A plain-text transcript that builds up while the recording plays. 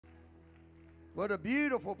What a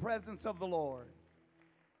beautiful presence of the Lord.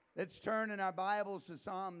 Let's turn in our Bibles to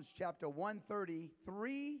Psalms chapter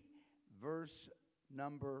 133, verse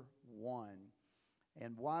number 1.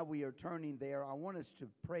 And while we are turning there, I want us to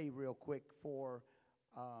pray real quick for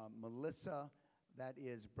Melissa. That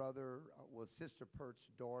is Sister Pert's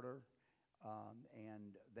daughter.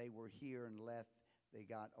 And they were here and left. They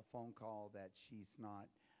got a phone call that she's not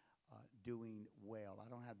doing well. I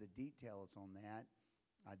don't have the details on that.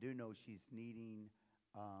 I do know she's needing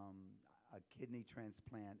a kidney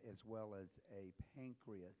transplant as well as a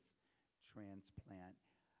pancreas transplant.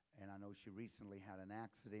 And I know she recently had an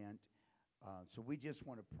accident. So we just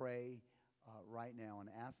want to pray right now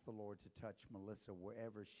and ask the Lord to touch Melissa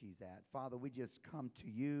wherever she's at. Father, we just come to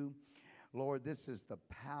you. Lord, this is the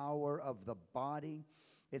power of the body.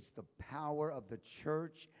 It's the power of the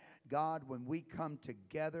church. God, when we come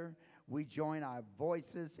together, we join our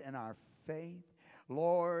voices and our faith.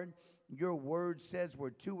 Lord, your word says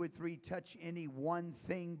where two or three touch any one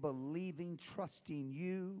thing, believing, trusting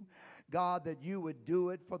you, God, that you would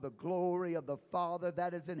do it for the glory of the Father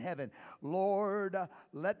that is in heaven. Lord,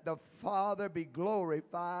 let the Father be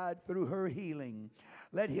glorified through her healing.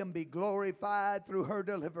 Let him be glorified through her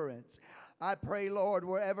deliverance. I pray, Lord,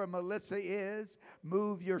 wherever Melissa is,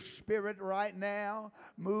 move your spirit right now.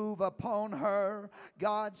 Move upon her.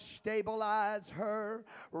 God, stabilize her.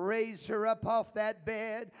 Raise her up off that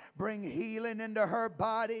bed. Bring healing into her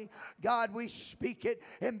body. God, we speak it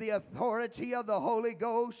in the authority of the Holy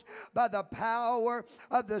Ghost by the power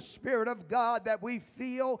of the Spirit of God that we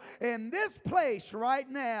feel in this place right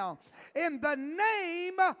now. In the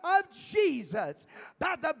name of Jesus,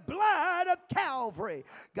 by the blood of Calvary,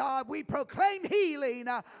 God, we proclaim healing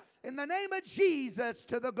in the name of Jesus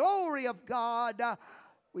to the glory of God.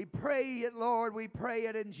 We pray it, Lord. We pray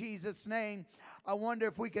it in Jesus' name. I wonder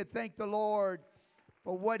if we could thank the Lord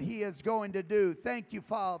for what he is going to do. Thank you,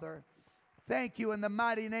 Father. Thank you in the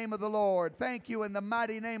mighty name of the Lord. Thank you in the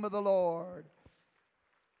mighty name of the Lord.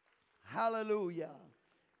 Hallelujah.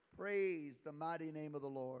 Praise the mighty name of the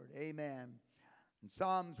Lord. Amen. In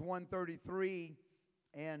Psalms 133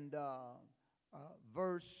 and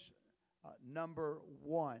verse number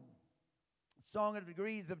 1. Song of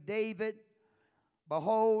Degrees of David.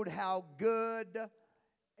 Behold how good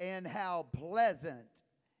and how pleasant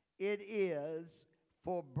it is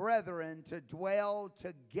for brethren to dwell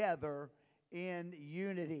together in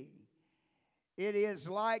unity. It is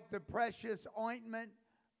like the precious ointment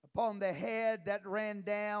upon the head that ran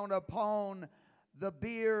down upon the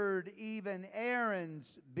beard, even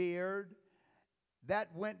Aaron's beard,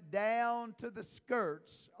 that went down to the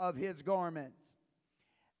skirts of his garments,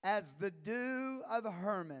 as the dew of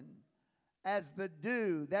Hermon, as the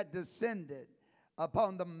dew that descended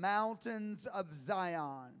upon the mountains of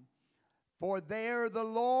Zion. For there the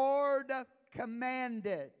Lord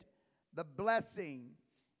commanded the blessing,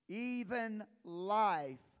 even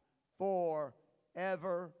life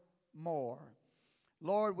forevermore.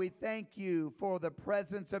 Lord, we thank you for the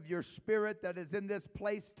presence of your Spirit that is in this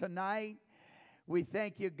place tonight. We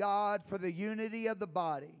thank you, God, for the unity of the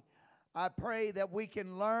body. I pray that we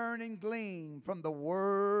can learn and glean from the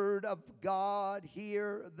Word of God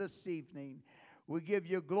here this evening. We give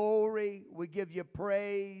you glory. We give you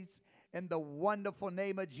praise in the wonderful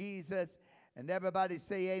name of Jesus. And everybody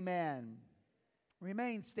say amen.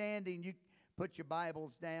 Remain standing. You put your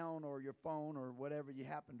Bibles down or your phone or whatever you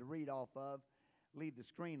happen to read off of. Leave the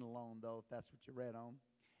screen alone, though, if that's what you read on.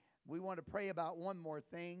 We want to pray about one more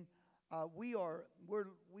thing. We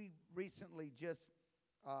recently just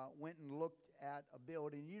went and looked at a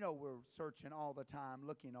building. You know, we're searching all the time,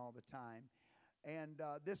 looking all the time. And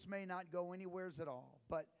this may not go anywheres at all.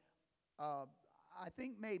 But I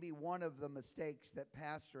think maybe one of the mistakes that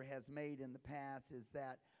Pastor has made in the past is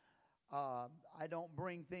that I don't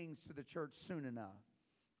bring things to the church soon enough.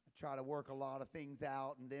 I try to work a lot of things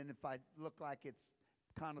out, and then if I look like it's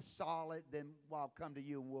kind of solid, then I'll come to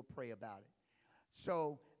you and we'll pray about it.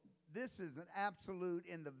 So this is an absolute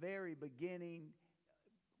in the very beginning.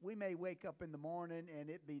 We may wake up in the morning and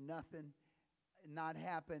it be nothing, not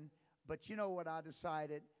happen. But you know what I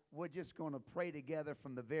decided? We're just going to pray together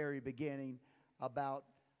from the very beginning about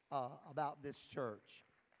this church.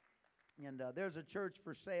 And there's a church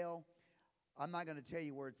for sale. I'm not going to tell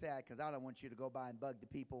you where it's at because I don't want you to go by and bug the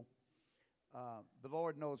people. The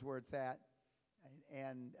Lord knows where it's at,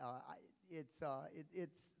 and it's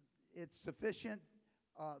sufficient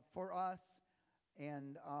for us,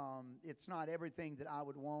 and it's not everything that I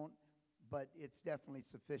would want, but it's definitely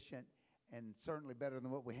sufficient and certainly better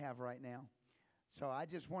than what we have right now. So I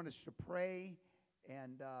just want us to pray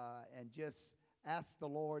and just ask the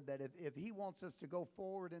Lord that if he wants us to go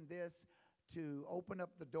forward in this, to open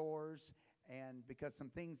up the doors, and because some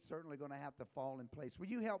things certainly going to have to fall in place. Will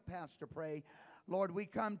you help Pastor pray? Lord, we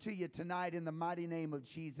come to you tonight in the mighty name of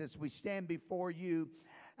Jesus. We stand before you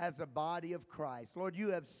as a body of Christ. Lord, you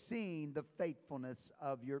have seen the faithfulness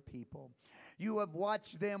of your people. You have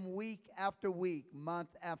watched them week after week, month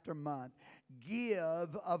after month,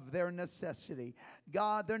 give of their necessity.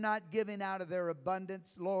 God, they're not giving out of their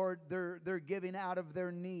abundance, Lord. They're giving out of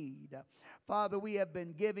their need. Father, we have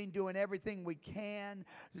been giving, doing everything we can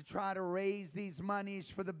to try to raise these monies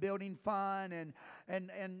for the building fund.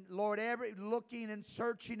 And Lord, looking and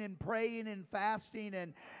searching and praying and fasting.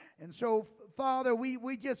 And so, Father,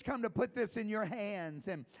 we just come to put this in your hands.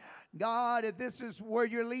 And God, if this is where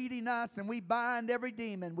you're leading us, and we bind every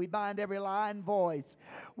demon, we bind every lying voice,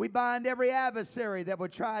 we bind every adversary that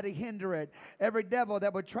would try to hinder it, every devil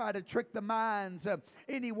that would try to trick the minds of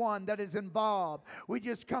anyone that is involved. We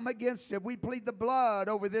just come against it. We plead the blood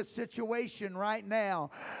over this situation right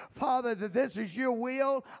now. Father, that this is your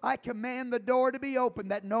will. I command the door to be open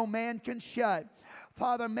that no man can shut.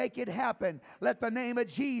 Father, make it happen. Let the name of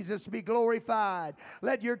Jesus be glorified.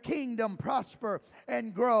 Let your kingdom prosper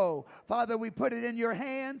and grow. Father, we put it in your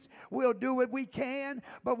hands. We'll do what we can,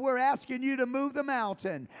 but we're asking you to move the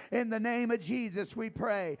mountain. In the name of Jesus, we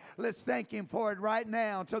pray. Let's thank him for it right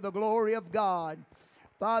now to the glory of God.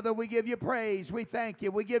 Father, we give you praise. We thank you.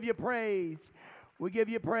 We give you praise. We give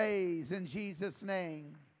you praise in Jesus'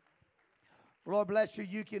 name. Lord bless you.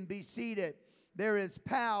 You can be seated. There is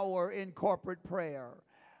power in corporate prayer.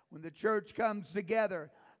 When the church comes together,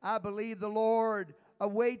 I believe the Lord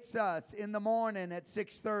awaits us in the morning at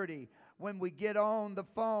 6:30 when we get on the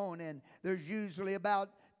phone, and there's usually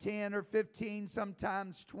about 10 or 15,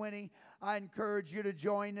 sometimes 20. I encourage you to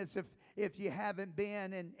join us if you haven't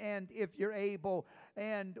been, and if you're able,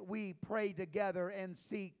 and we pray together and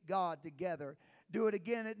seek God together. Do it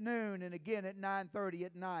again at noon and again at 9:30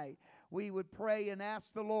 at night. We would pray and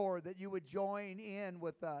ask the Lord that you would join in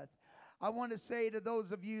with us. I want to say to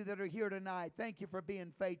those of you that are here tonight, thank you for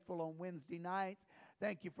being faithful on Wednesday nights.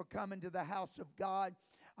 Thank you for coming to the house of God.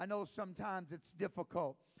 I know sometimes it's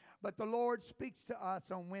difficult, but the Lord speaks to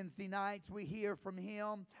us on Wednesday nights. We hear from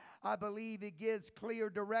him. I believe he gives clear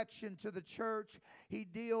direction to the church. He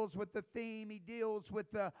deals with the theme. He deals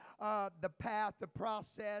with the path, the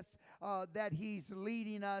process that he's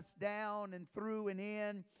leading us down and through and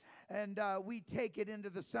in. And we take it into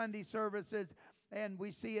the Sunday services, and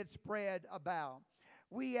we see it spread about.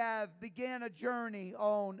 We have began a journey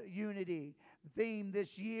on unity. The theme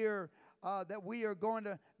this year that we are going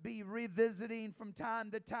to be revisiting from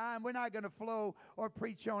time to time. We're not going to flow or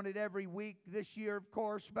preach on it every week this year, of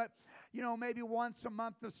course, but maybe once a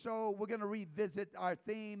month or so, we're going to revisit our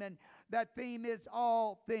theme, and that theme is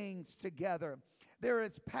all things together. There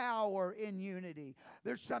is power in unity.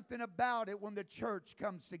 There's something about it when the church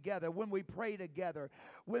comes together, when we pray together,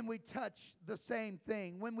 when we touch the same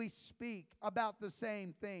thing, when we speak about the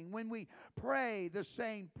same thing, when we pray the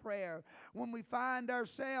same prayer, when we find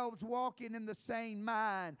ourselves walking in the same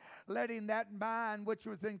mind, letting that mind which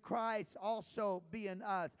was in Christ also be in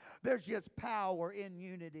us. There's just power in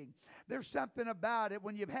unity. There's something about it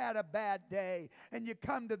when you've had a bad day and you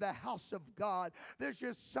come to the house of God. There's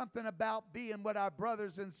just something about being with our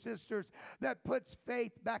brothers and sisters that puts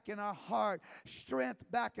faith back in our heart, strength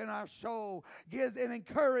back in our soul, gives and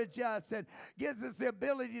encourages us and gives us the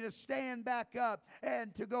ability to stand back up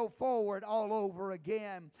and to go forward all over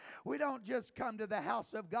again. We don't just come to the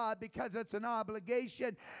house of God because it's an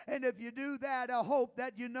obligation, and if you do that, I hope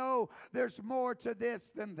that you know there's more to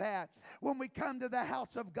this than that. When we come to the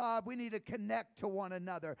house of God, we need to connect to one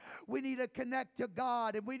another. We need to connect to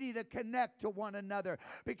God, and we need to connect to one another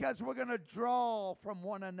because we're going to draw from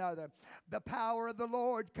one another. The power of the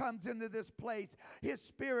Lord comes into this place. His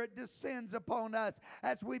Spirit descends upon us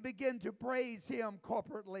as we begin to praise him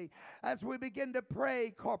corporately, as we begin to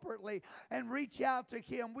pray corporately and reach out to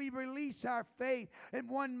him. We release our faith in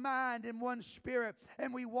one mind and one spirit,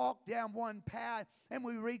 and we walk down one path, and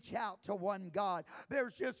we reach out to one God.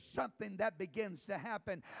 There's just something that begins to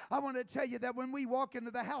happen. I want to tell you that when we walk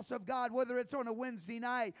into the house of God, whether it's on a Wednesday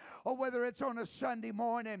night or whether it's on a Sunday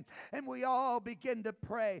morning, and we all begin to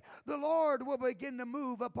pray, the Lord will begin to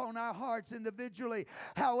move upon our hearts individually.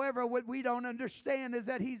 However, what we don't understand is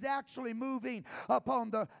that he's actually moving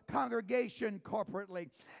upon the congregation corporately,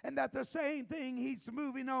 and that the same thing he's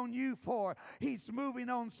moving on you for, he's moving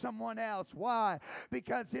on someone else. Why?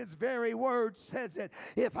 Because his very word says it.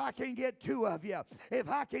 If I can get two of you, if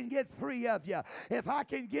I can get three of you, if I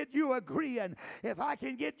can get you agreeing, if I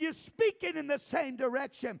can get you speaking in the same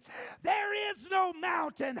direction, there is no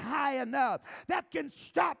mountain high enough that can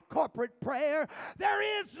stop corporate prayer.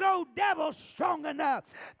 There is no devil strong enough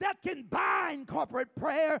that can bind corporate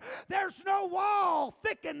prayer. There's no wall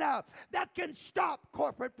thick enough that can stop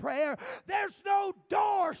corporate prayer. There's no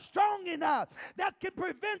door strong enough that can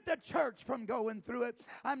prevent the church from going through it.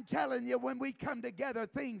 I'm telling you, when we come together,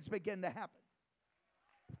 things begin to happen.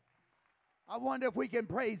 I wonder if we can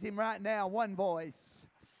praise him right now, one voice.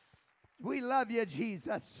 We love you,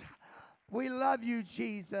 Jesus. We love you,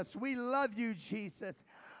 Jesus. We love you, Jesus.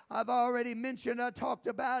 I've already mentioned, I talked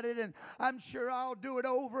about it, and I'm sure I'll do it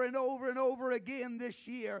over and over and over again this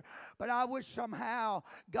year. But I wish somehow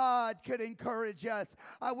God could encourage us.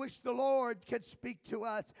 I wish the Lord could speak to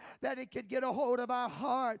us, that it could get a hold of our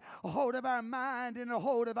heart, a hold of our mind, and a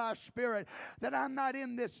hold of our spirit, that I'm not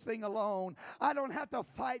in this thing alone. I don't have to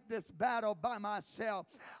fight this battle by myself.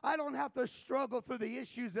 I don't have to struggle through the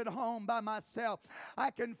issues at home by myself.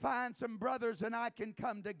 I can find some brothers and I can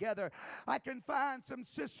come together. I can find some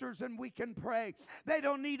sisters and we can pray. They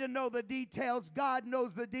don't need to know the details. God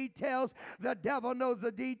knows the details. The devil knows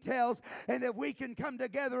the details. And if we can come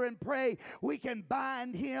together and pray, we can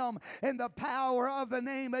bind him in the power of the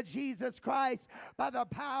name of Jesus Christ, by the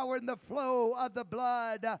power and the flow of the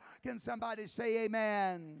blood. Can somebody say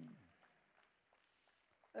amen?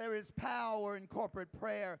 There is power in corporate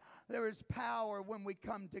prayer. There is power when we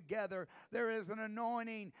come together. There is an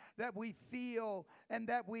anointing that we feel and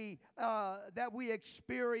that we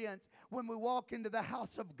experience when we walk into the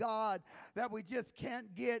house of God that we just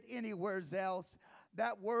can't get anywhere else.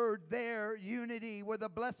 That word there, unity, where the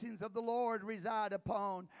blessings of the Lord reside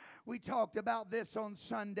upon. We talked about this on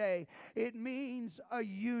Sunday. It means a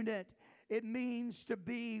unit. It means to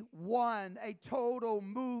be one, a total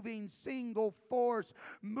moving single force,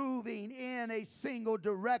 moving in a single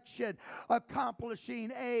direction,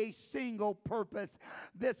 accomplishing a single purpose.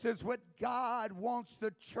 This is what God wants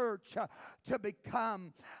the church to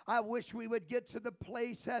become. I wish we would get to the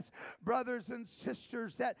place as brothers and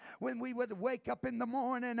sisters that when we would wake up in the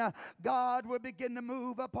morning, God would begin to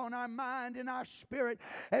move upon our mind and our spirit.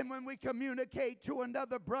 And when we communicate to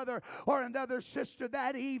another brother or another sister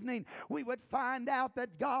that evening, we would find out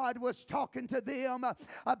that God was talking to them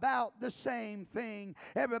about the same thing.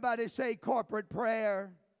 Everybody say corporate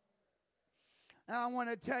prayer. Now, I want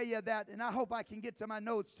to tell you that, and I hope I can get to my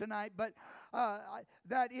notes tonight, but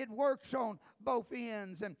that it works on both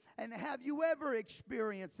ends. And have you ever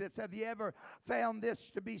experienced this? Have you ever found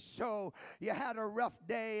this to be so? You had a rough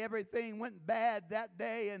day, everything went bad that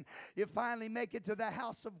day, and you finally make it to the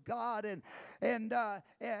house of God, and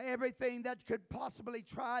everything that could possibly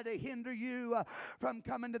try to hinder you from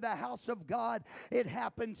coming to the house of God, it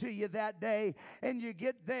happened to you that day. And you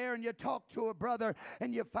get there and you talk to a brother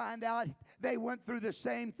and you find out they went through the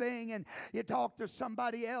same thing, and you talk to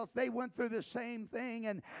somebody else, they went through the same thing,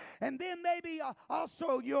 and then maybe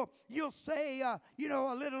also you'll say, a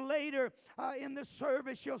little later in the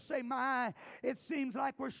service, you'll say, it seems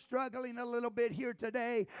like we're struggling a little bit here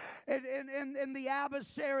today, and the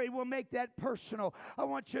adversary will make that personal. I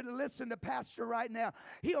want you to listen to Pastor right now.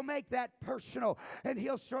 He'll make that personal, and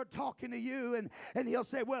he'll start talking to you, and he'll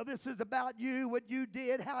say, well, this is about you, what you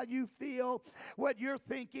did, how you feel, what you're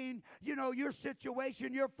thinking, your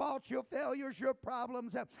situation, your faults, your failures, your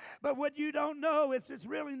problems. But what you don't know is it's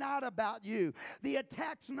really not about you. The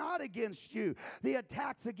attack's not against you. The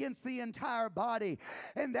attack's against the entire body.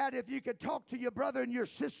 And that if you could talk to your brother and your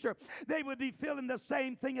sister, they would be feeling the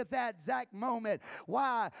same thing at that exact moment.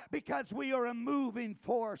 Why? Because we are a moving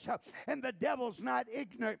force. And the devil's not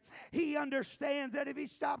ignorant. He understands that if he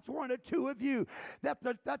stops one or two of you, that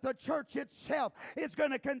the church itself is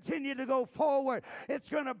going to continue to go forward. It's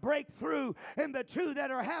going to break through. And the two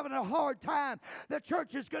that are having a hard time, the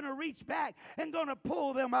church is going to reach back and going to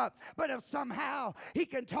pull them up. But if somehow he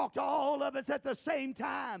can talk to all of us at the same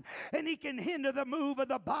time, and he can hinder the move of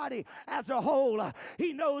the body as a whole,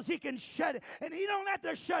 he knows he can shut it. And he don't have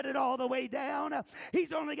to shut it all the way down.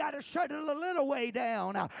 He's only got to shut it a little way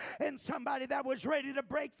down. And somebody that was ready to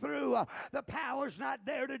break through, the power's not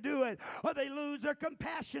there to do it, or they lose their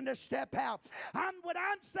compassion to step out. What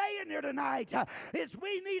I'm saying here tonight is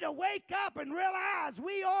we need to wake up and realize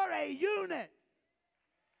we are a unit.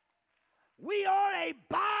 We are a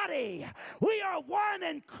body. We are one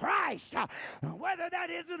in Christ. Whether that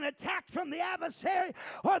is an attack from the adversary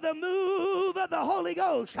or the move of the Holy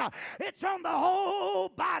Ghost, it's on the whole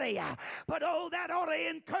body. But that ought to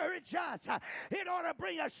encourage us. It ought to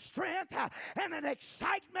bring us strength and an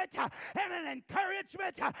excitement and an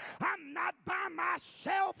encouragement. I'm not by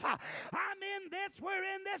myself. I'm in this. We're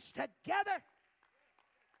in this together.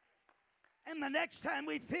 And the next time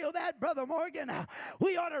we feel that, Brother Morgan,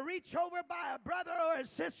 we ought to reach over by a brother or a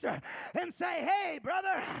sister and say, hey,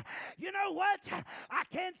 brother, you know what? I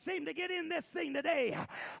can't seem to get in this thing today.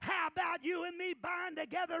 How about you and me bind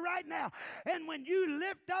together right now? And when you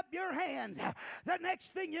lift up your hands, the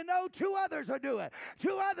next thing you know, 2 others are doing.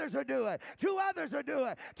 2 others are doing. 2 others are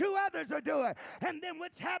doing. 2 others are doing. And then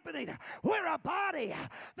what's happening? We're a body.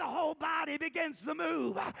 The whole body begins to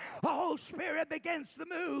move. The whole spirit begins to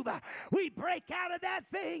move. We break out of that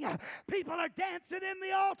thing. People are dancing in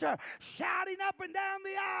the altar, shouting up and down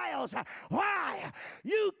the aisles. Why?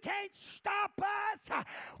 You can't stop us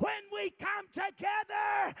when we come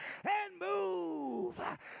together and move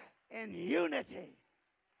in unity.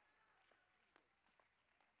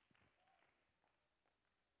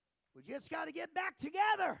 We just got to get back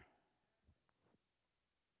together.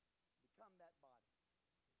 Become that body.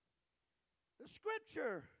 The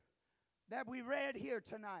scripture that we read here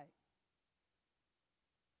tonight,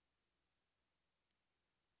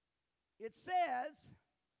 it says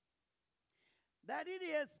that it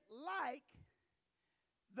is like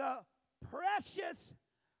the precious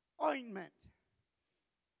ointment.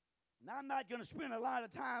 Now, I'm not going to spend a lot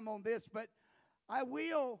of time on this, but I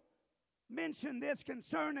will mention this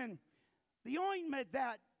concerning the ointment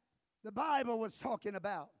that the Bible was talking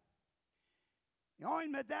about. The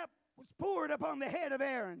ointment that was poured upon the head of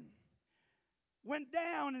Aaron went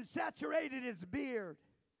down and saturated his beard,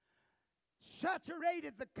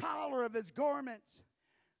 saturated the collar of his garments,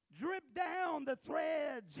 dripped down the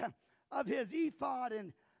threads of his ephod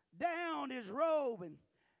and down his robe, and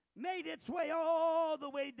made its way all the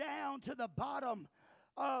way down to the bottom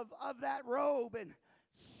of that robe and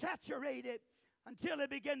saturated until it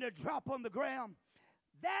began to drop on the ground.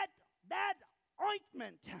 That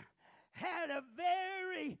ointment had a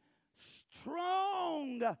very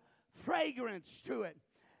strong fragrance to it.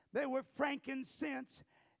 There were frankincense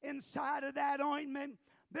inside of that ointment.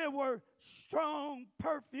 There were strong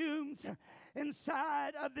perfumes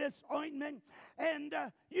inside of this ointment, and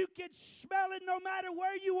you could smell it no matter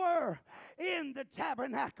where you were in the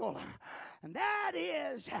tabernacle. And that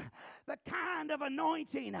is the kind of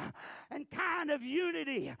anointing and kind of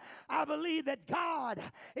unity I believe that God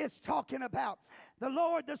is talking about. The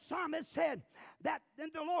Lord, the psalmist said that,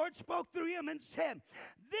 and the Lord spoke through him and said,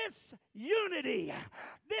 this unity,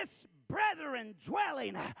 this brethren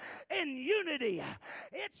dwelling in unity,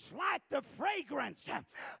 it's like the fragrance,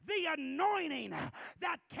 the anointing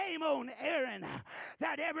that came on Aaron,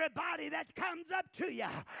 that everybody that comes up to you,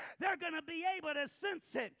 they're going to be able to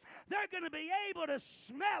sense it. They're going to be able to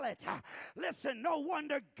smell it. Listen, no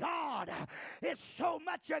wonder God is so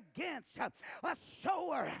much against a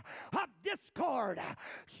sower of discord,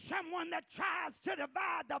 someone that tries to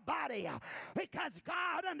divide the body, because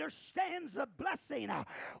God understands the blessing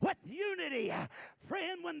with unity.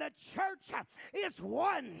 Friend, when the church is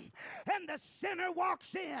one and the sinner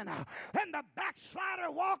walks in and the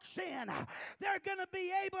backslider walks in, they're going to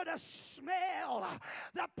be able to smell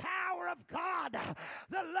the power of God,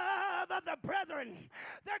 the love of the brethren.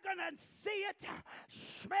 They're going to see it,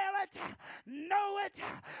 smell it, know it,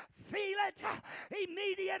 feel it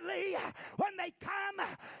immediately when they come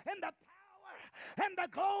in the and the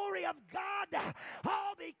glory of God,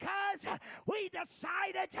 all because we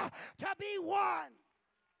decided to be one.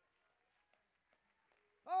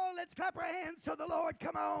 Oh, let's clap our hands to the Lord.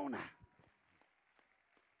 Come on.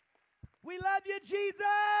 We love you,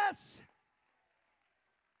 Jesus.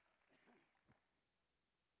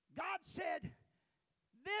 God said,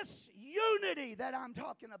 this unity that I'm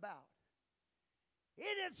talking about,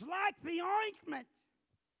 it is like the ointment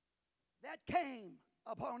that came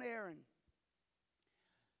upon Aaron.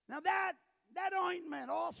 Now that ointment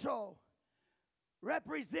also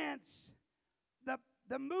represents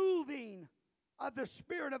the moving of the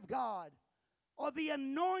Spirit of God, or the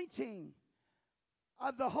anointing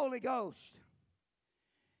of the Holy Ghost.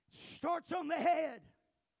 Starts on the head,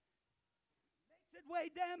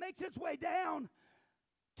 makes its way down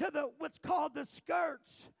to what's called the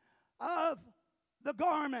skirts of the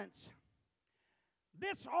garments.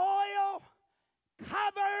 This oil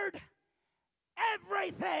covered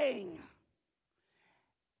everything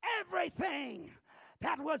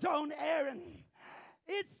that was on Aaron.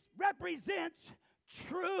 It represents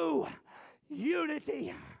true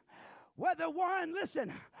unity. Whether one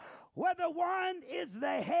is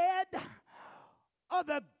the head of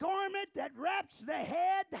the garment that wraps the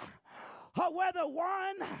head, or whether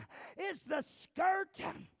one is the skirt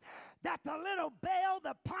that the little bell,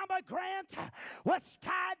 the pomegranate, was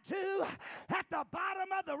tied to at the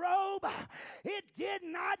bottom of the robe. It did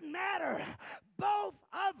not matter. Both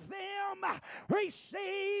of them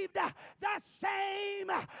received the same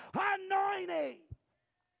anointing.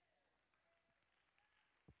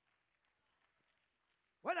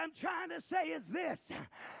 What I'm trying to say is this.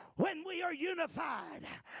 When we are unified,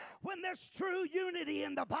 when there's true unity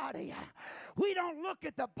in the body, we don't look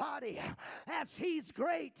at the body as he's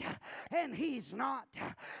great and he's not.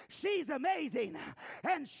 She's amazing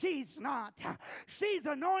and she's not. She's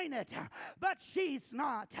anointed, but she's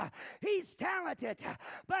not. He's talented,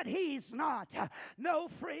 but he's not. No,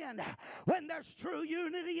 friend, when there's true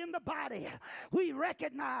unity in the body, we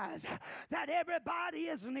recognize that everybody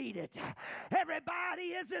is needed. Everybody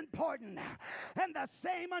is important. And the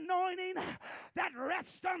same anointing that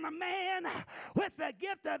rests on the man with the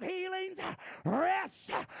gift of healings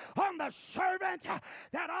rests on the servant,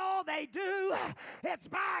 that all they do is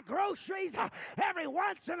buy groceries every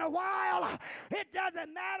once in a while. It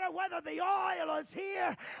doesn't matter whether the oil is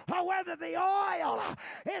here or whether the oil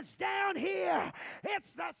is down here.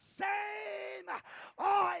 It's the same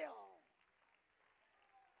oil.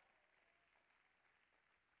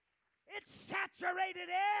 It saturated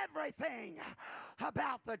everything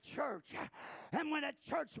about the church. And when a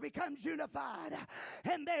church becomes unified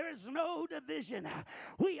and there is no division,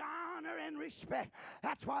 we honor and respect.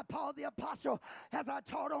 That's why Paul the Apostle, as I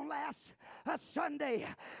taught on last Sunday,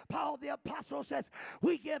 Paul the Apostle says,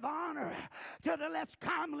 we give honor to the less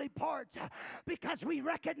comely parts because we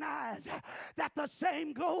recognize that the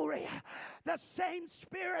same glory, the same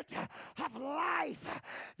spirit of life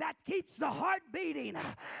that keeps the heart beating,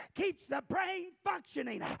 keeps the brain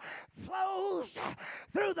functioning, flows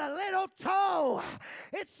through the little toe.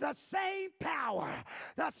 It's the same power,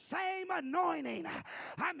 the same anointing.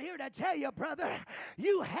 I'm here to tell you, brother,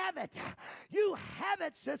 you have it. You have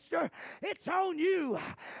it, sister. It's on you.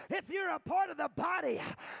 If you're a part of the body,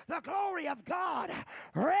 the glory of God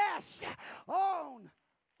rests on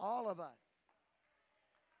all of us.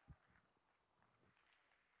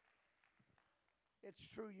 It's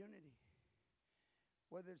true unity.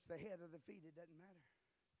 Whether it's the head or the feet, it doesn't matter.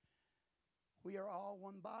 We are all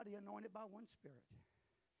one body, anointed by one Spirit,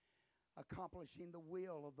 accomplishing the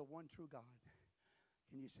will of the one true God.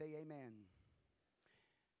 Can you say amen?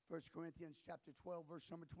 1 Corinthians chapter 12,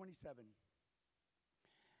 verse number 27.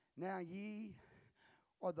 Now ye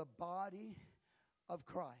are the body of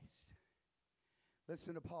Christ.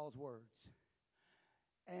 Listen to Paul's words.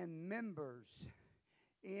 And members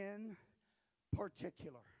in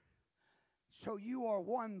particular. So you are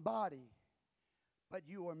one body, but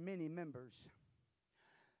you are many members.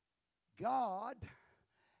 God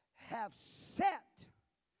have set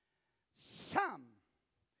some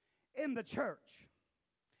in the church.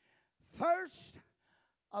 First,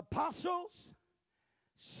 apostles.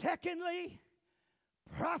 Secondly,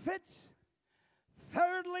 prophets.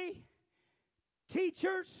 Thirdly,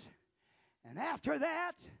 teachers. And after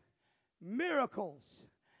that, miracles,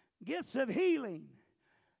 gifts of healing,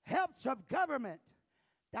 helps of government,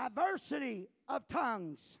 diversity of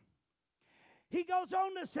tongues. He goes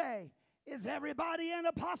on to say, is everybody an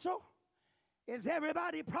apostle? Is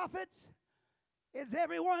everybody prophets? Is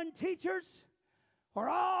everyone teachers? Are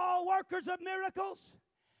all workers of miracles?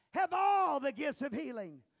 Have all the gifts of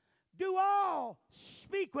healing? Do all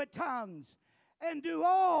speak with tongues? And do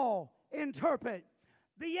all interpret?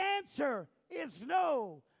 The answer is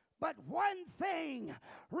no. But one thing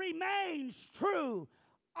remains true.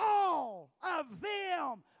 All of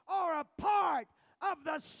them are a part of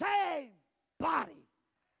the same body.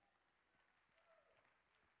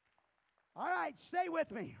 All right, stay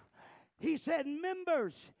with me. He said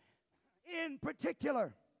members in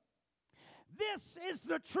particular. This is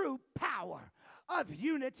the true power of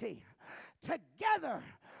unity. Together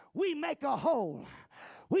we make a whole.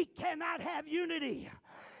 We cannot have unity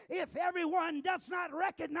if everyone does not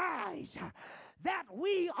recognize that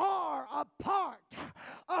we are a part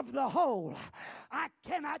of the whole. I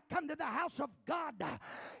cannot come to the house of God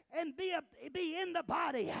and be in the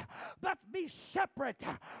body, but be separate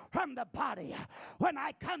from the body. When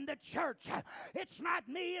I come to church, it's not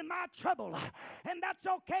me and my trouble, and that's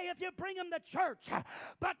okay if you bring them to church,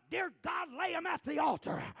 but dear God, lay them at the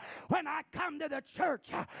altar. When I come to the church,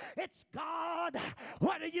 it's God,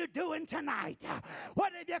 what are you doing tonight?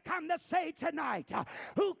 What have you come to say tonight?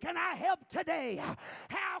 Who can I help today?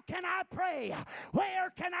 How can I pray? Where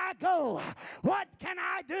can I go? What can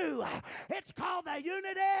I do? It's called the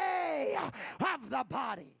unity of the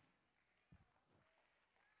body.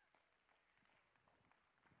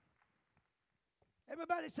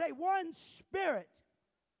 Everybody say one Spirit.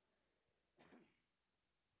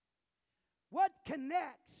 What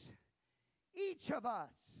connects each of us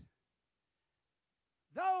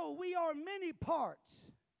though we are many parts,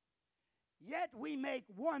 yet we make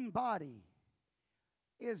one body,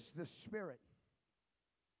 is the Spirit.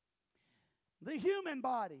 The human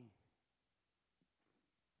body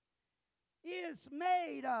is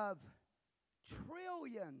made of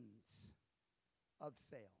trillions of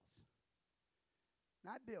cells,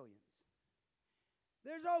 not billions.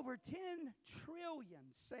 There's over 10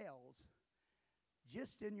 trillion cells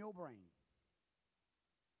just in your brain.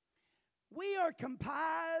 We are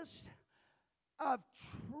comprised of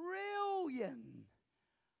trillion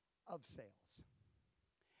of cells.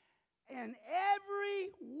 And every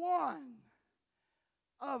one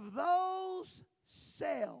of those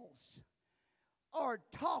cells are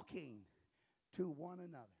talking to one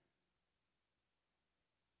another.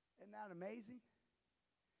 Isn't that amazing?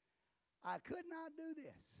 I could not do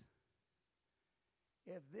this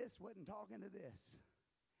if this wasn't talking to this.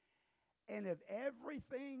 And if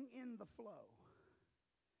everything in the flow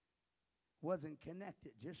wasn't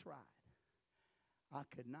connected just right, I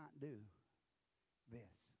could not do this.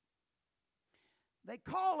 They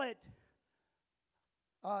call it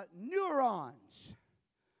neurons.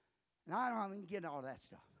 And I don't even get all that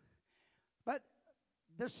stuff. But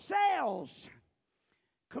the cells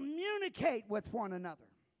communicate with one another.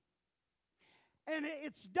 And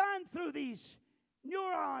it's done through these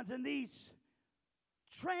neurons and these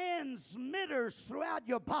transmitters throughout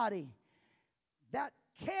your body that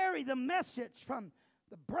carry the message from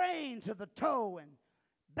the brain to the toe and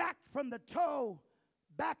back from the toe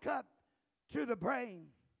back up to the brain.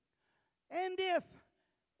 And if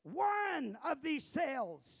one of these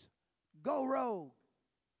cells go rogue,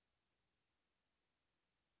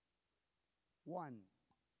 one,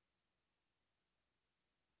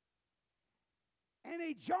 and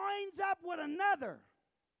he joins up with another,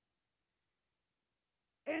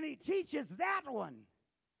 and he teaches that one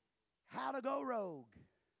how to go rogue.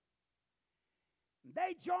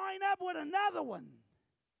 They join up with another one.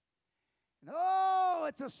 And oh,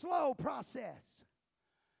 it's a slow process.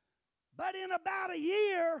 But in about a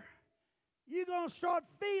year, you're going to start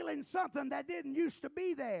feeling something that didn't used to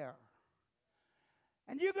be there.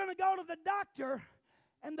 And you're going to go to the doctor,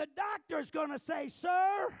 and the doctor's going to say,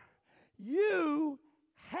 "Sir, you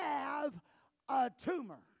have a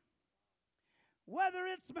tumor." Whether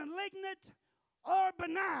it's malignant or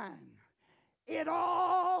benign, it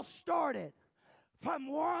all started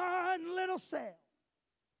from one little cell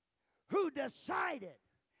who decided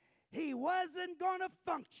he wasn't going to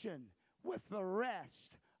function with the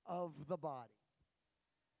rest of the body.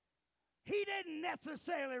 He didn't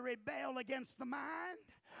necessarily rebel against the mind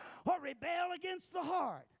or rebel against the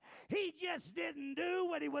heart. He just didn't do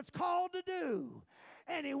what he was called to do.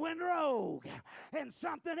 And he went rogue, and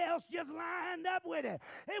something else just lined up with it.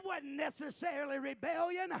 It wasn't necessarily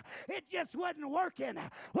rebellion. It just wasn't working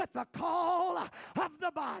with the call of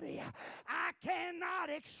the body. I cannot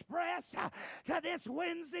express to this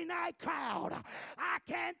Wednesday night crowd, I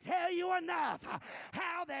can't tell you enough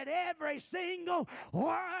how that every single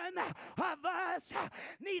one of us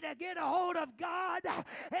need to get a hold of God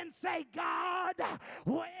and say, "God,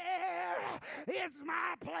 where is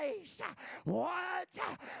my place? What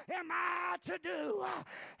am I to do?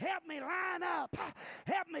 Help me line up.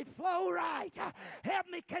 Help me flow right. Help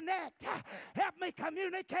me connect. Help me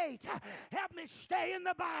communicate. Help me stay in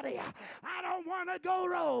the body. I don't want to go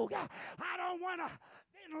rogue. I don't want to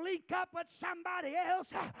then link up with somebody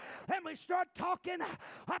else and we start talking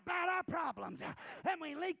about our problems. And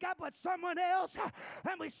we link up with someone else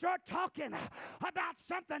and we start talking about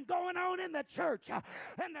something going on in the church.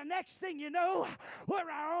 And the next thing you know, we're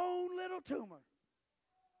our own little tumor.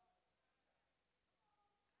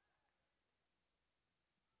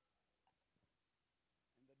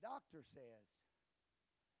 Doctor says,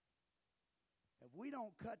 if we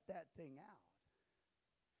don't cut that thing out,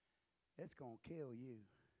 it's going to kill you.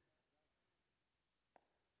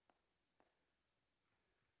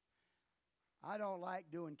 I don't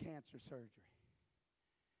like doing cancer surgery,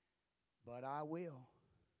 but I will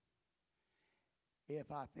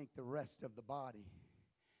if I think the rest of the body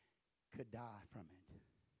could die from it.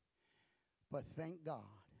 But thank God,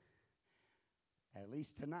 at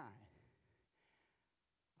least tonight,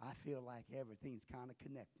 I feel like everything's kind of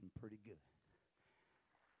connecting pretty good.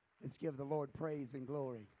 Let's give the Lord praise and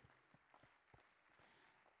glory.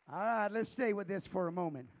 All right, let's stay with this for a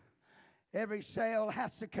moment. Every cell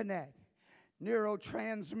has to connect.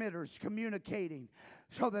 Neurotransmitters communicating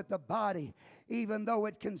so that the body, even though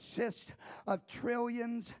it consists of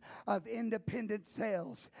trillions of independent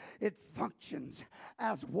cells, it functions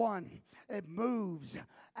as one. It moves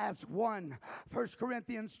as one. 1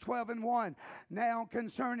 Corinthians 12:1. Now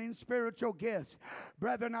concerning spiritual gifts,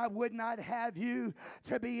 brethren, I would not have you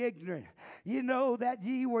to be ignorant. You know that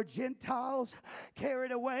ye were Gentiles,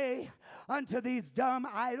 carried away unto these dumb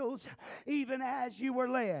idols, even as you were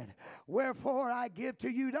led. Wherefore I give to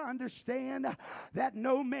you to understand that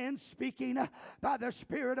no man speaking by the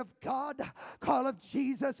Spirit of God calleth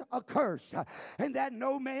Jesus accursed, and that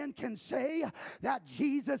no man can say that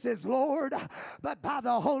Jesus is Lord but by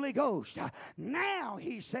the Holy Ghost. Now,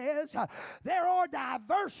 he says, there are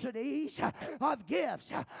diversities of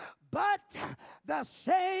gifts, but the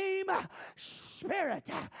same Spirit.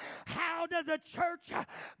 How does a church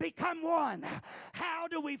become one? How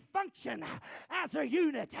do we function as a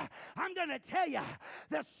unit? I'm going to tell you,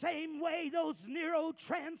 the same way those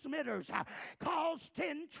neurotransmitters cause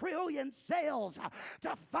 10 trillion cells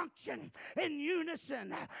to function in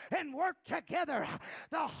unison and work together,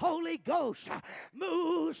 the Holy Ghost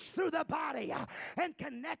moves through the body and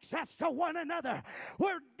connects us to one another.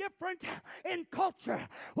 We're different in culture.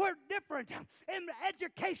 We're different in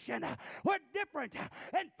education. We're different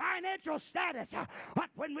in financial status. But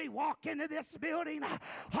when we walk into this building,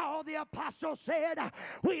 all the apostles said,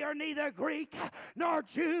 we are neither Greek nor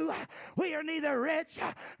Jew. We are neither rich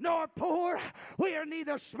nor poor. We are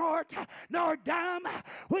neither smart nor dumb.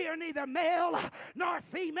 We are neither male nor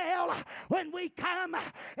female. When we come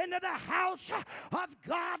into the house of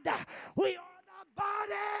God, we are the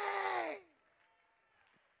body.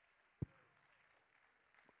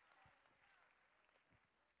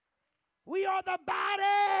 We are the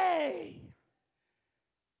body.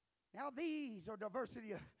 Now these are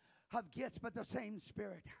diversity of gifts, but the same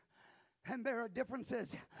Spirit. And there are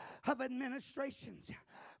differences of administrations,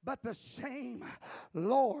 but the same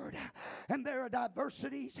Lord. And there are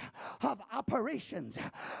diversities of operations,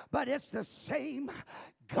 but it's the same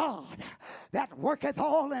God that worketh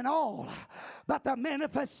all in all. But the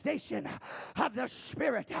manifestation of the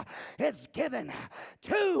Spirit is given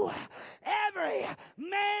to every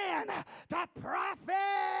man to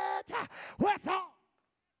profit with all.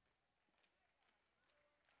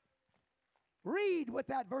 Read what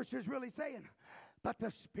that verse is really saying. But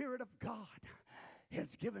the Spirit of God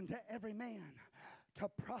is given to every man to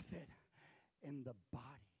profit in the body.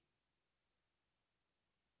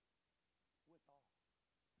 With all.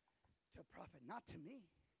 To profit, not to me.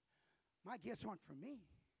 My gifts aren't for me.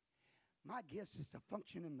 My gifts is to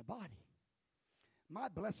function in the body. My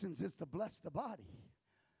blessings is to bless the body.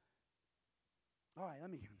 All right,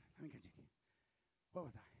 let me continue. What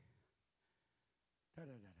was I?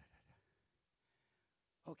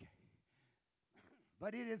 Okay.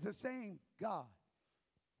 But it is the same God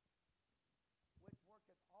which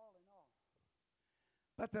worketh all in all.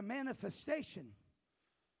 But the manifestation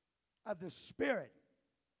of the Spirit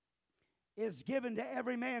is given to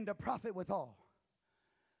every man to profit withal.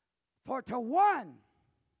 For to one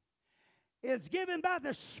is given by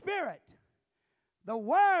the Spirit the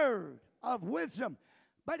word of wisdom,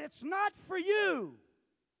 but it's not for you.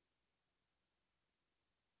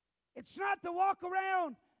 It's not to walk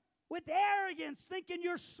around with arrogance thinking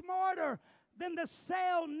you're smarter than the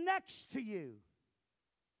cell next to you.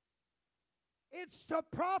 It's to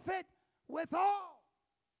profit withal.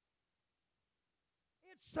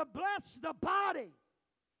 It's to bless the body.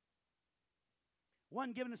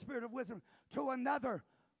 One given the spirit of wisdom, to another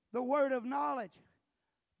the word of knowledge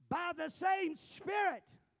by the same Spirit,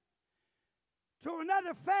 to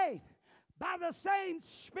another faith by the same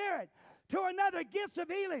Spirit, to another gifts of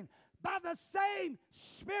healing by the same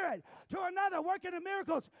Spirit, to another working of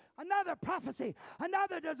miracles, another prophecy,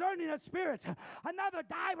 another discerning of spirits, another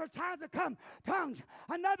divers times of tongues,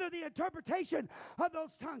 another the interpretation of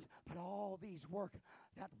those tongues. But all these work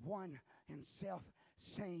that one and self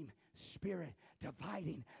same Spirit,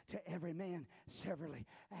 dividing to every man severally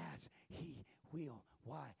as he will.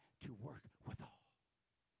 Why? To work withal.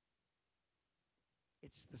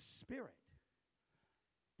 It's the Spirit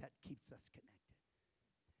that keeps us connected.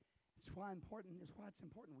 It's why it's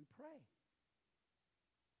important we pray.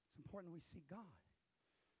 It's important we seek God.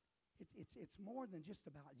 It's more than just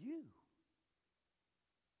about you.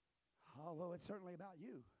 Although it's certainly about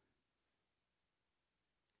you.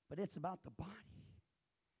 But it's about the body.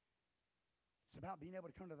 It's about being able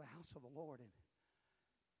to come to the house of the Lord and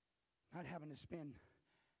not having to spend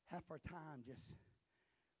half our time just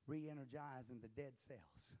re-energizing the dead cells,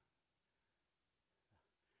 the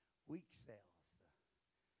weak cells,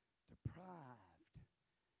 the deprived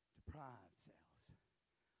cells.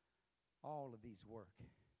 All of these work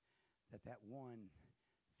that one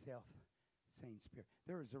self-same Spirit.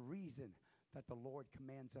 There is a reason that the Lord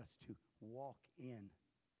commands us to walk in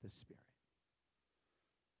the Spirit.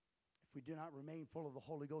 If we do not remain full of the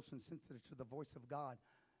Holy Ghost and sensitive to the voice of God,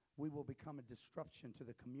 we will become a disruption to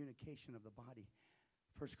the communication of the body.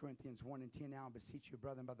 1 Corinthians 1 and 10, now I beseech you,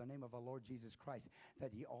 brethren, by the name of our Lord Jesus Christ,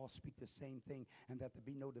 that ye all speak the same thing, and that there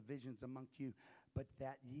be no divisions among you, but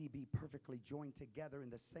that ye be perfectly joined together in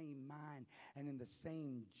the same mind and in the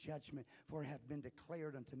same judgment. For it hath been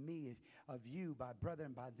declared unto me of you by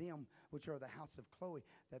brethren, by them which are the house of Chloe,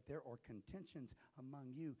 that there are contentions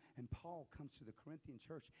among you. And Paul comes to the Corinthian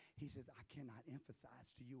church. He says, I cannot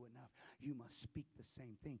emphasize to you enough. You must speak the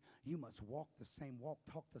same thing. You must walk the same walk,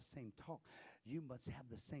 talk the same talk. You must have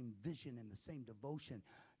the same vision and the same devotion.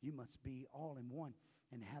 You must be all in one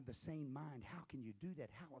and have the same mind. How can you do that?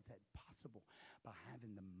 How is that possible? By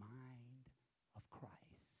having the mind of Christ.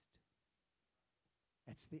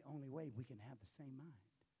 That's the only way we can have the same mind,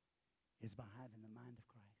 is by having the mind of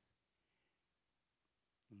Christ.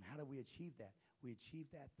 And how do we achieve that? We achieve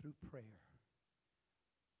that through prayer.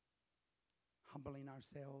 Humbling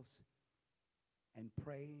ourselves and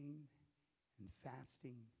praying and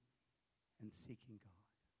fasting and seeking God.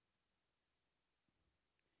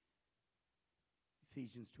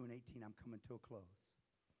 Ephesians 2 and 18, I'm coming to a close.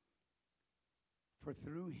 For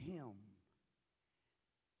through him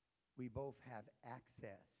we both have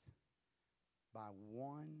access by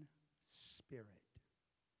one Spirit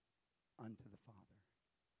unto the Father.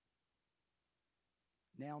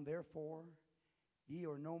 Now therefore, ye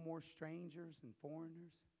are no more strangers and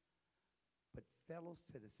foreigners, but fellow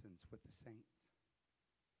citizens with the saints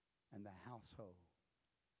and the household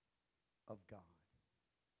of God,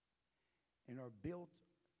 and are built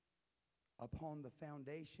upon the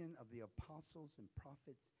foundation of the apostles and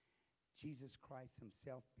prophets, Jesus Christ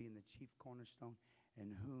himself being the chief cornerstone,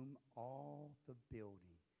 in whom all the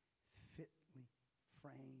building fitly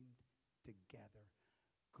framed together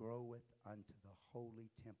groweth unto the holy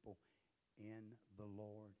temple in the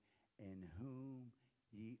Lord, in whom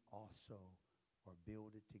ye also are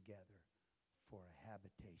builded together for a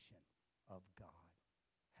habitation of God.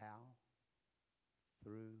 How?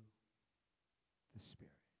 Through the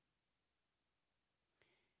Spirit.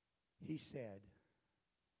 He said,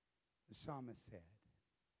 the psalmist said,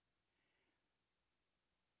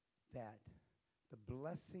 that the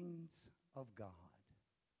blessings of God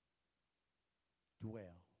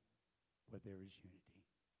dwell where there is unity.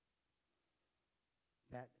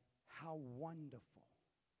 That how wonderful,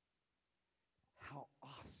 how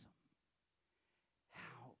awesome,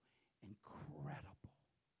 how incredible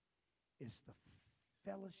is the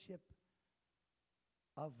fellowship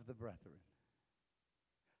of the brethren.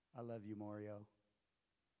 I love you, Mario.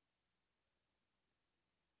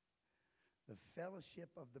 The fellowship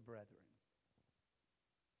of the brethren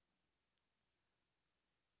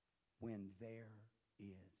when there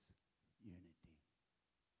is unity.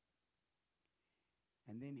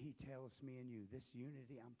 And then he tells me and you, this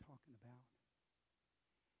unity I'm talking about,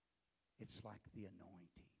 it's like the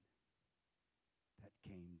anointing that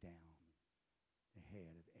came down the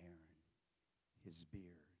head of Aaron, his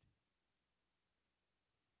beard,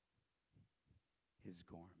 his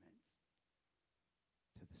garments,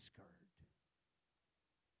 to the skirt.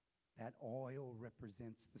 That oil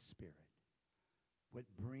represents the Spirit. What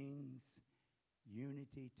brings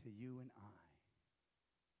unity to you and I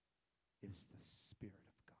is the Spirit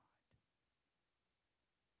of God.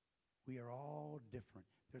 We are all different.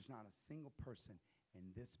 There's not a single person in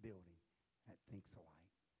this building that thinks alike.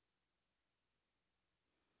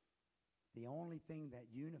 The only thing that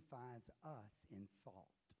unifies us in thought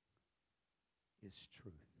is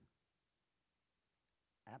truth.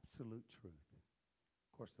 Absolute truth.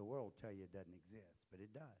 Of course, the world will tell you it doesn't exist, but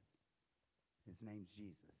it does. His name's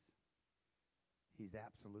Jesus. He's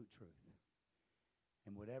absolute truth.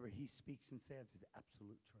 And whatever he speaks and says is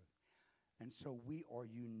absolute truth. And so we are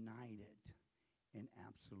united in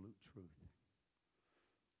absolute truth.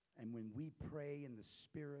 And when we pray in the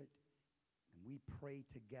Spirit, and we pray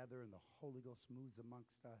together and the Holy Ghost moves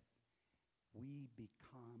amongst us, we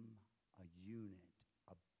become a unit,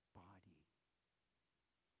 a body.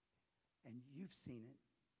 And you've seen it.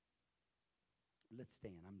 Let's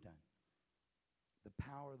stand, I'm done. The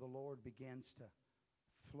power of the Lord begins to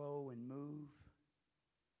flow and move.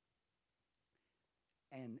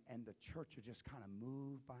 And the church will just kind of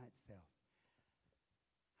move by itself.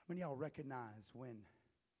 How many of y'all recognize when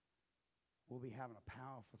we'll be having a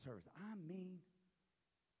powerful service? I mean,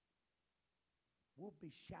 we'll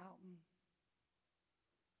be shouting.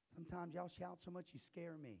 Sometimes y'all shout so much you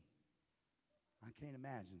scare me. I can't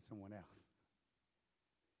imagine someone else.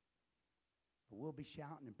 But we'll be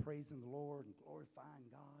shouting and praising the Lord and glorifying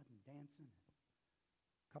God and dancing.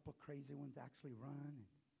 A couple of crazy ones actually run and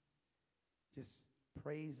just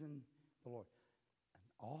praising the Lord. And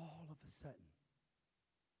all of a sudden,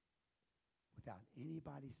 without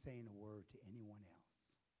anybody saying a word to anyone else,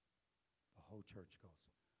 the whole church goes,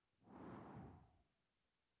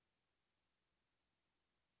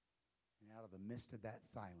 and out of the midst of that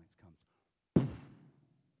silence comes,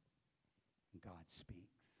 and God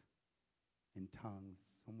speaks in tongues.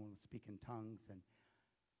 Someone will speak in tongues, and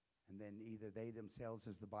then either they themselves,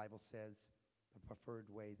 as the Bible says, the preferred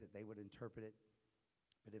way that they would interpret it,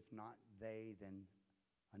 but if not they, then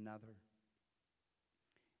another.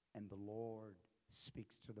 And the Lord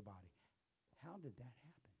speaks to the body. How did that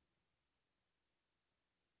happen?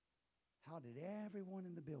 How did everyone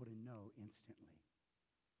in the building know instantly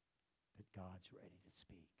that God's ready to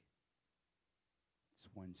speak? It's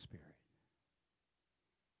one Spirit.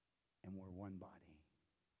 And we're one body.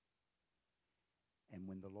 And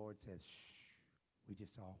when the Lord says, shh, we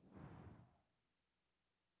just all,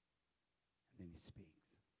 and then he speaks.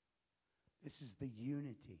 This is the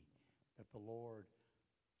unity that the Lord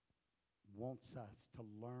wants us to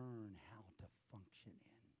learn how to function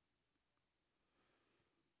in.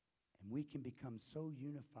 And we can become so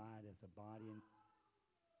unified as a body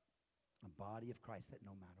of Christ, that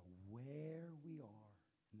no matter where we are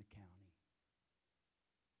in the county,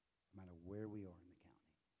 no matter where we are in the county,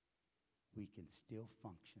 we can still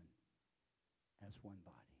function as one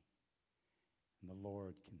body. And the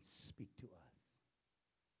Lord can speak to us.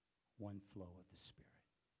 One flow of the Spirit.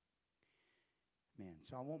 Man,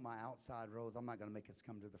 so I want my outside rows. I'm not going to make us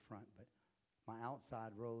come to the front, but my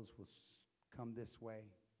outside rows will come this way.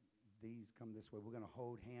 These come this way. We're going to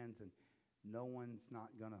hold hands, and no one's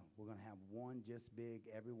not going to, we're going to have one just big.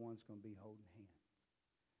 Everyone's going to be holding hands.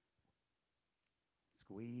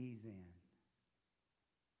 Squeeze in.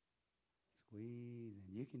 Squeeze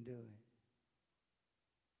in. You can do it.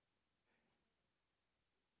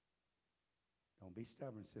 Don't be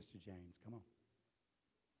stubborn, Sister James. Come on.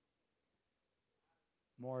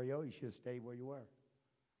 Mario, you should have stayed where you were.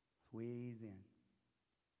 Squeeze in.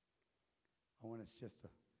 I want us just to,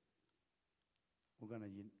 we're going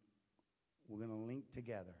to link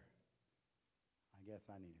together. I guess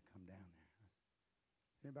I need to come down there.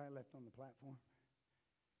 Is anybody left on the platform?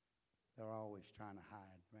 They're always trying to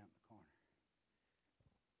hide around the corner.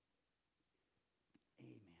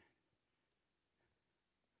 Amen.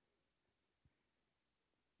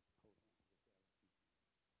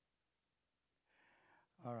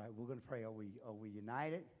 All right, we're going to pray. Are we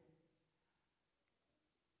united?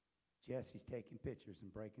 Jesse's taking pictures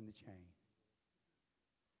and breaking the chain.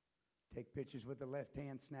 Take pictures with the left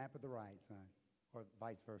hand, snap with the right, son, or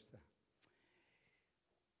vice versa.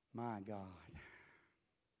 My God.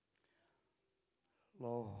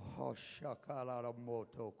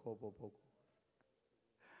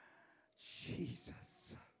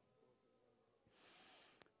 Jesus.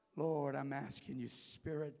 Lord, I'm asking you,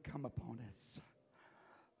 Spirit, come upon us.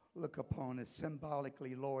 Look upon us.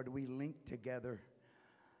 Symbolically, Lord, we link together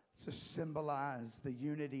to symbolize the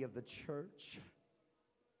unity of the church.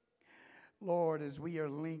 Lord, as we are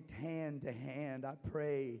linked hand to hand, I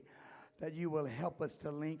pray that you will help us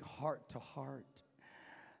to link heart to heart,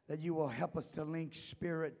 that you will help us to link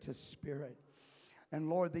spirit to spirit. And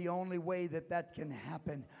Lord, the only way that that can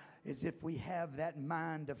happen is if we have that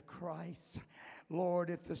mind of Christ. Lord,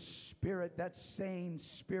 if the Spirit, that same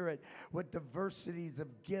Spirit with diversities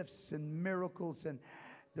of gifts and miracles and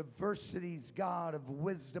diversities, God, of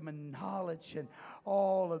wisdom and knowledge and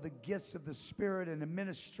all of the gifts of the Spirit and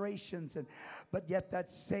administrations, but yet that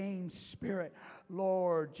same Spirit,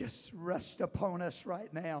 Lord, just rest upon us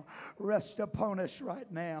right now. Rest upon us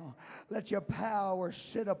right now. Let your power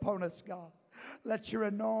sit upon us, God. Let your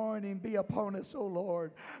anointing be upon us, O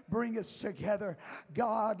Lord. Bring us together,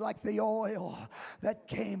 God, like the oil that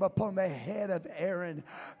came upon the head of Aaron,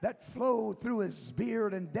 that flowed through his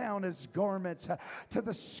beard and down his garments to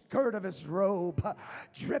the skirt of his robe,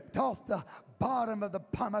 dripped off the bottom of the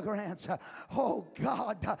pomegranates. Oh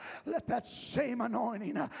God, let that same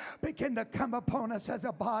anointing begin to come upon us as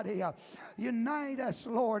a body. Unite us,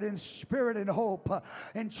 Lord, in spirit and hope,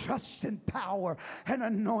 in trust and power and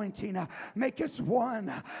anointing. Make us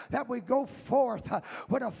one, that we go forth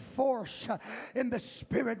with a force in the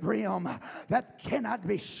spirit realm that cannot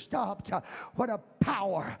be stopped. What a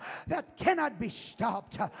power that cannot be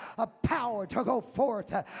stopped. A power to go forth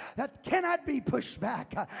that cannot be pushed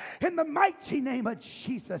back. In the mighty mighty name of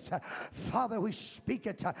Jesus. Father, we speak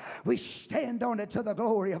it. We stand on it to the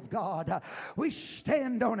glory of God. We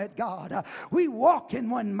stand on it, God. We walk in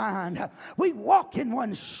one mind. We walk in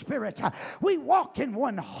one spirit. We walk in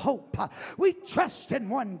one hope. We trust in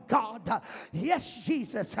one God. Yes,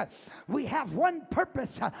 Jesus. We have one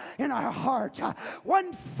purpose in our heart,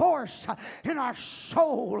 one force in our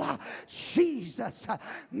soul. Jesus,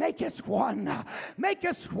 make us one. Make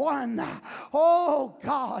us one. Oh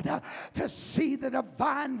God, to see the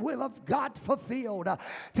divine will of God fulfilled,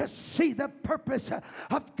 to see the purpose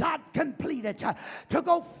of God completed, to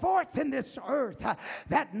go forth in this earth,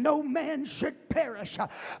 that no man should perish,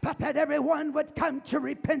 but that everyone would come to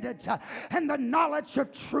repentance and the knowledge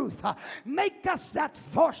of truth. Make us that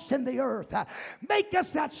force in the earth. Make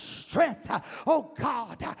us that strength, oh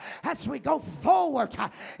God, as we go forward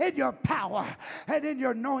in your power and in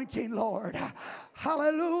your anointing, Lord.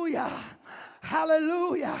 Hallelujah.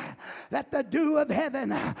 Hallelujah. Let the dew of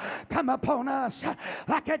heaven come upon us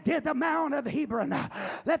like it did the Mount of Hebron.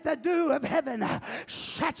 Let the dew of heaven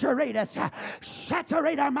saturate us,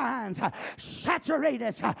 saturate our minds, saturate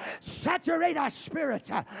us, saturate our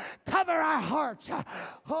spirits, cover our hearts.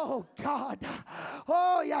 Oh God.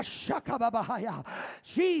 Oh Yashakababahaya.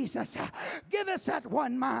 Jesus, give us that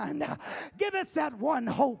one mind. Give us that one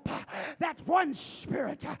hope, that one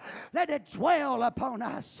spirit. Let it dwell upon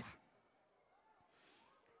us.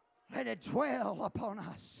 Let it dwell upon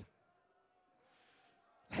us.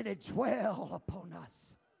 Let it dwell upon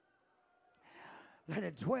us. Let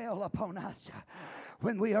it dwell upon us.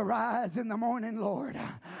 When we arise in the morning, Lord,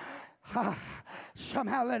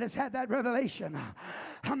 somehow let us have that revelation.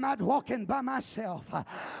 I'm not walking by myself.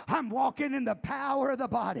 I'm walking in the power of the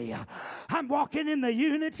body. I'm walking in the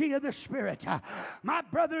unity of the Spirit. My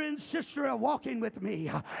brother and sister are walking with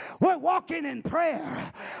me. We're walking in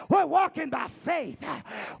prayer. We're walking by faith.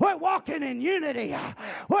 We're walking in unity.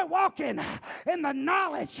 We're walking in the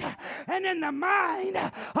knowledge and in the mind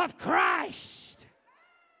of Christ.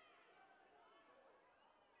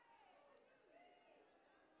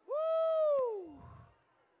 Woo!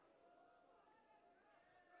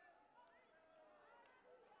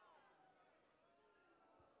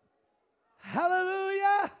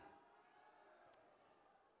 Hallelujah.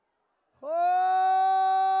 Oh,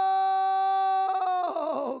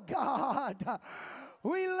 God.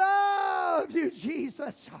 We love you,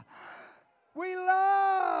 Jesus. We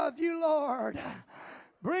love you, Lord.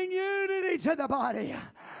 Bring unity to the body.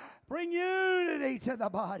 Bring unity to the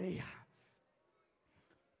body.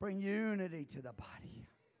 Bring unity to the body.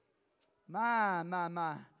 My.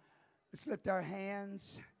 Let's lift our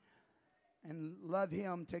hands and love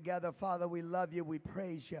him together. Father, we love you. We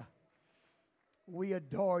praise you. We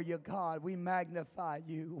adore you, God. We magnify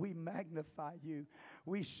you. We magnify you.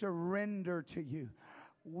 We surrender to you.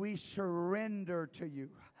 We surrender to you.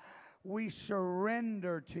 We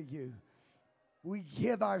surrender to you. We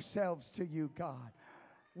give ourselves to you, God.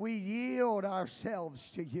 We yield ourselves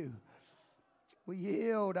to you. We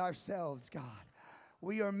yield ourselves, God.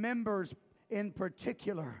 We are members in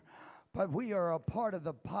particular, but we are a part of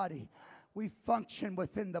the body. We function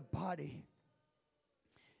within the body.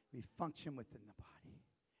 We function within the body.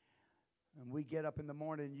 And we get up in the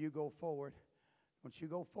morning and you go forward. Don't you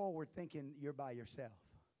go forward thinking you're by yourself.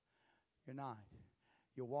 You're not.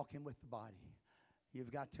 You're walking with the body.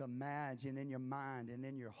 You've got to imagine in your mind and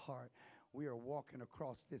in your heart, we are walking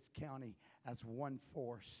across this county as one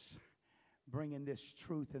force, bringing this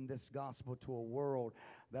truth and this gospel to a world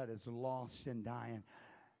that is lost and dying.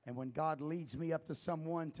 And when God leads me up to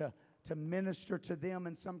someone to minister to them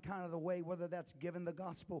in some kind of the way, whether that's giving the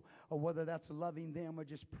gospel or whether that's loving them or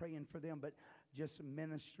just praying for them, but just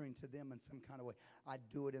ministering to them in some kind of way, I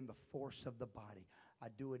do it in the force of the body. I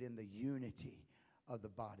do it in the unity of the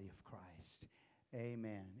body of Christ.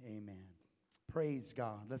 Amen. Amen. Praise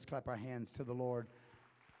God. Let's clap our hands to the Lord.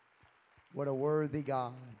 What a worthy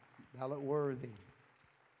God. Thou art worthy.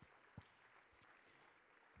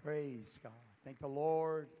 Praise God. Thank the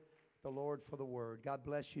Lord for the word. God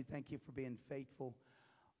bless you. Thank you for being faithful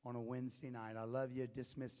on a Wednesday night. I love you.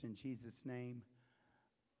 Dismissed in Jesus' name.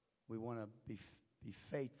 We want to be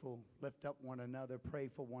faithful, lift up one another, pray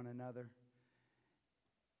for one another.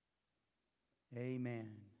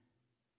 Amen.